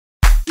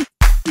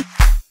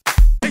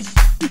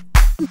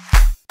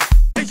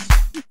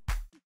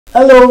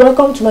Hello,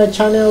 welcome to my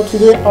channel.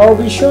 Today I'll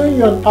be showing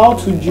you on how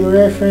to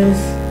georeference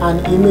an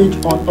image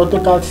on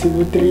AutoCAD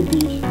Civil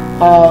 3D.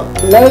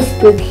 Let's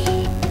take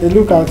a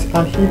look at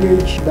an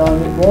image that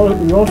we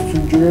want to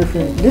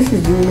georeference. This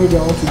is the image I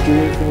want to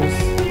georeference.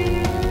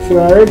 So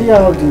I already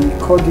have the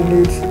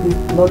coordinates,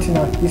 nothing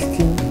and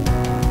easting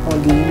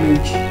on the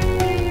image.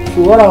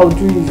 So what I'll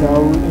do is I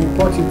will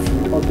import it to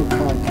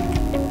AutoCAD.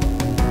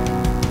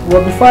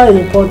 But before I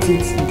import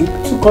it, the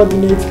two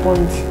coordinate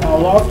points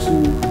I'll have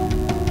to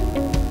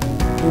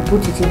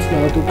put it into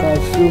my AutoCAD.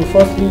 So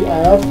firstly I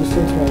have to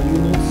set my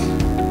units.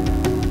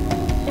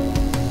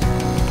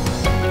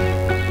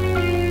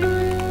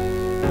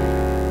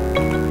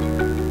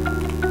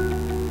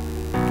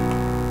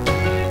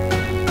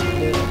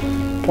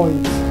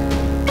 Points.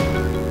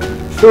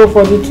 So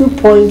for the 2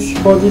 points,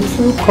 for the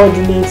 2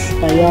 coordinates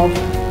I have,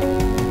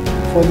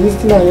 for this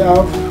thing I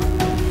have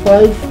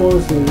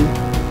 540,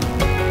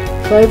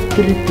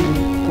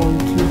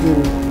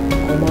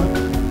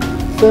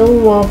 533.20,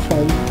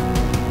 715,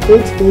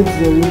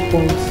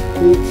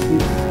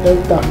 880.86,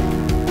 enter.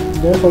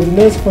 Then for the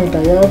next point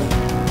I have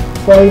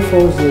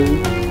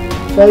 540,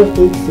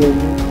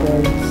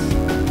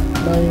 587.91,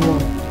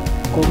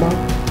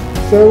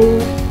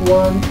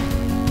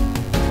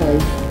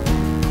 715,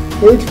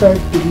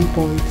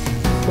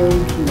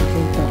 853.72,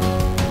 enter.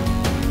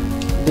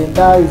 Then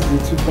that is the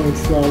 2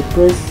 points. So I'll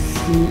press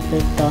C,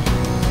 enter,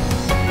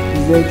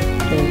 Z,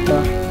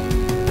 enter,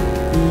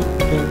 E,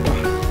 enter.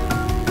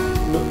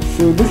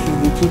 So this is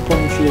the 2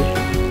 points here.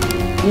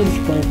 This is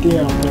point A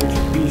and point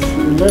B.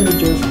 So let me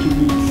just give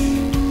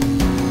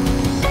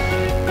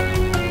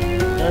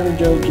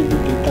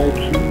it the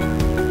title.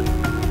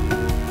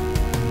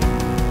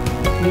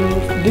 No,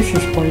 this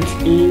is point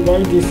A,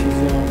 while this is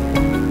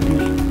point B.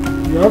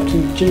 You have to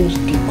change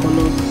the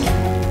color.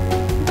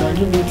 You can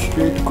give it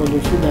red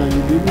color so that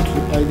you'll be able to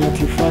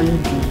identify the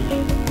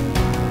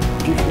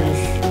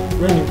difference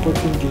when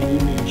importing the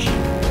image.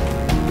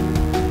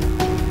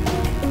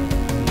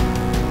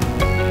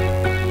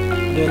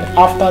 Then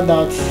after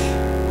that,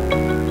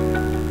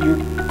 you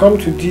come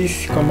to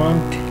this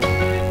command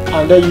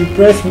and then you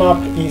press map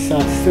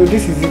insert. So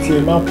this is it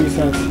here, map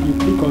insert. You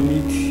click on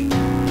it,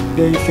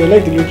 then you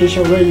select the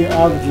location where you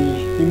have the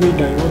image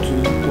that you want to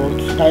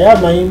import. I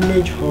have my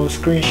image or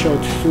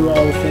screenshot, so I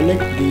will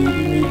select the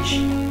image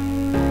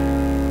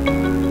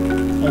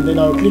and then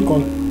I'll click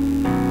on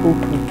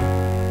open.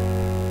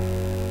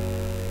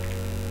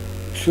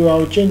 So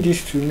I'll change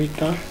this to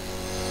meter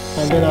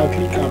and then I'll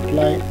click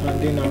apply and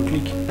then I'll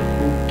click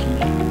OK.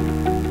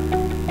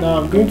 Now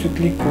I'm going to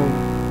click on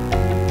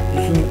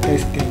zoom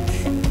extent.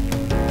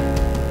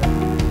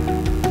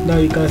 Now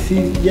you can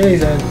see here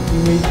is an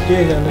image,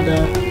 here is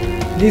another.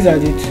 These are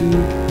the 2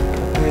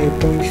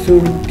 points. So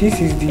this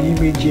is the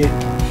image here.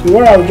 So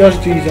what I'll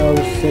just do is I'll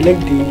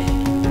select the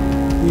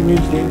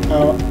image, then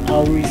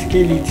I'll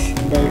rescale it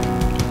by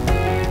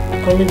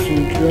coming to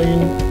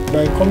drawing,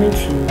 by coming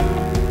to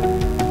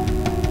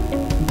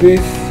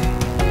base,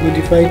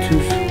 modify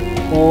tools,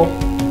 or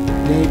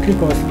then you click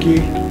on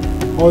scale,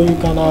 or you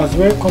can as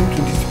well come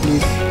to this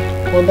place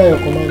under your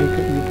command.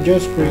 You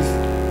just press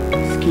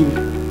scale.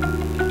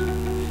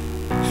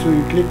 So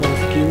you click on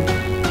scale.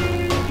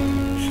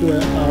 So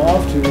I'll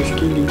have to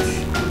rescale it.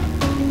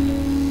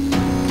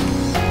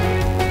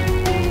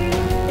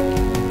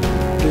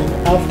 Then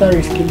after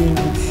rescaling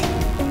it,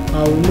 I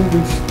will move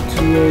it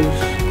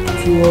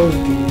towards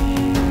the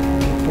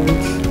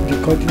point, the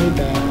coordinate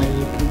that I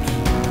input.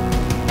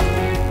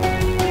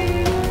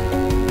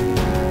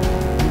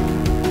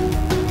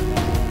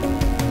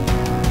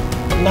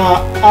 Now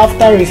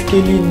after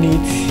rescaling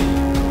it,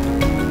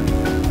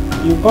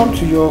 you come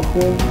to your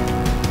home,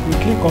 you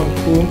click on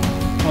home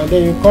and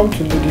then you come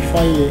to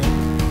modify here.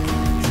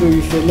 So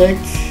you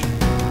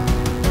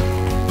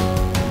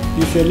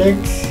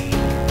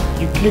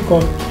click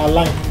on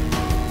align.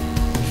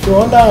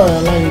 So under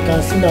align you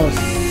can see now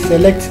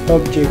select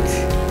object.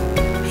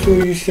 So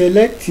you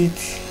select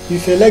it, you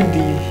select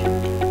the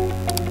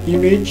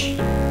image.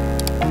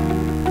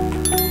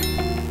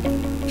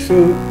 So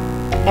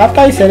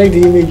after you select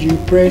the image, you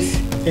press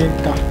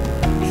enter.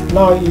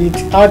 Now it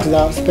adds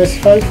that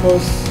specify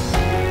first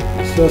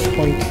source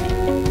point.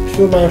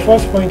 So my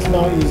first point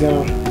now is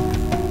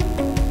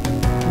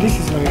this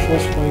is my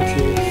first point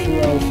here. So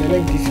I'll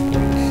select this point.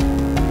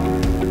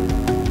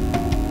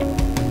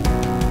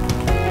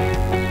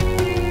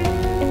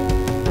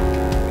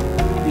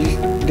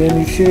 Then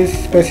it says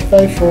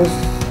specify first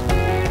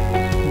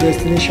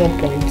destination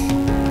point.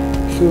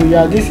 So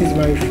yeah, this is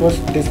my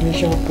first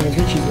destination point,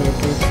 which is my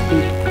point A.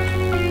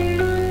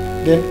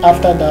 Then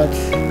after that,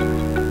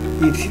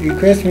 it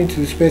requests me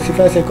to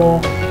specify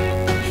second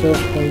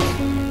source point.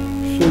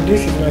 So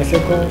this is my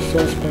second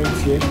source point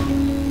here.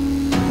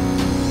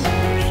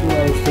 So I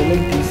will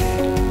select this.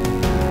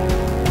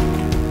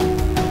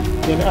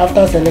 Then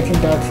after selecting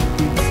that,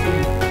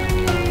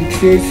 it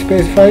says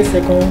specify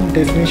second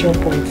destination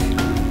point.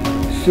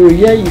 So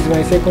here is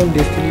my second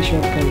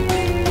destination point.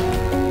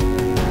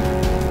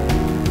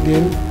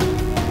 Then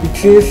it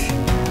says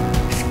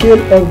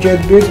scale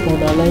object based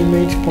on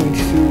alignment points.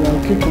 So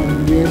I'll click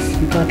on yes.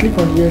 You can click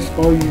on yes,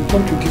 or you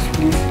come to this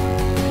place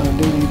and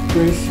then you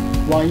press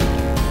Y,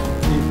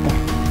 enter.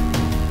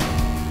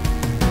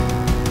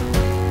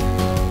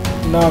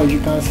 Now you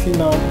can see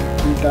now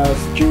it has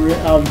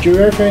I've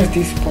georeferenced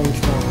this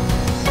point now.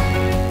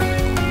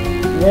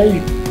 Where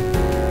you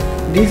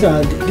this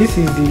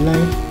is the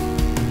line,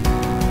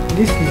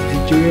 this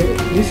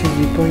is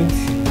the point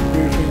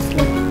reference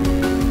line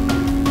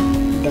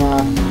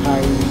that I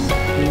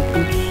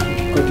input the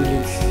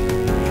coordinates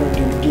from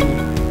the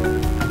beginning.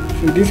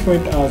 So this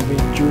point has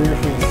been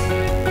georeferenced.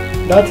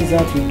 That is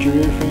how to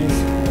georeference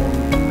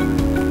on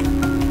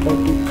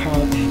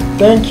AutoCAD.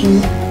 Thank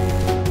you.